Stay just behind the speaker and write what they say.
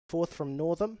fourth from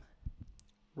Northam.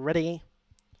 Ready.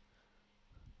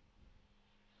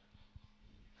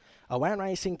 Awan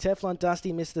Racing, Teflon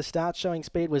Dusty missed the start. Showing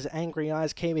speed was Angry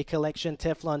Eyes, Kiwi Collection,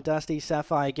 Teflon Dusty,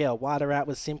 Sapphire Girl. Wider out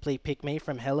was Simply Pick Me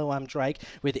from Hello I'm Drake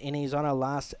with Innies on her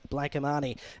last. Black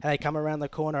Amani. They come around the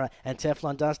corner and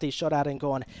Teflon Dusty shot out and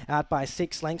gone. Out by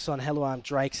 6 lengths on Hello I'm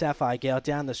Drake. Sapphire Girl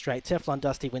down the straight. Teflon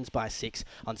Dusty wins by 6.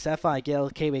 On Sapphire Girl,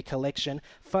 Kiwi Collection.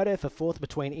 Photo for fourth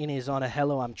between Innies on her.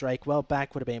 Hello I'm Drake. Well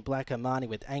back would have been Black Amani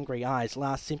with Angry Eyes.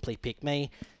 Last Simply Pick Me.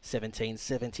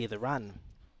 17.70 the run.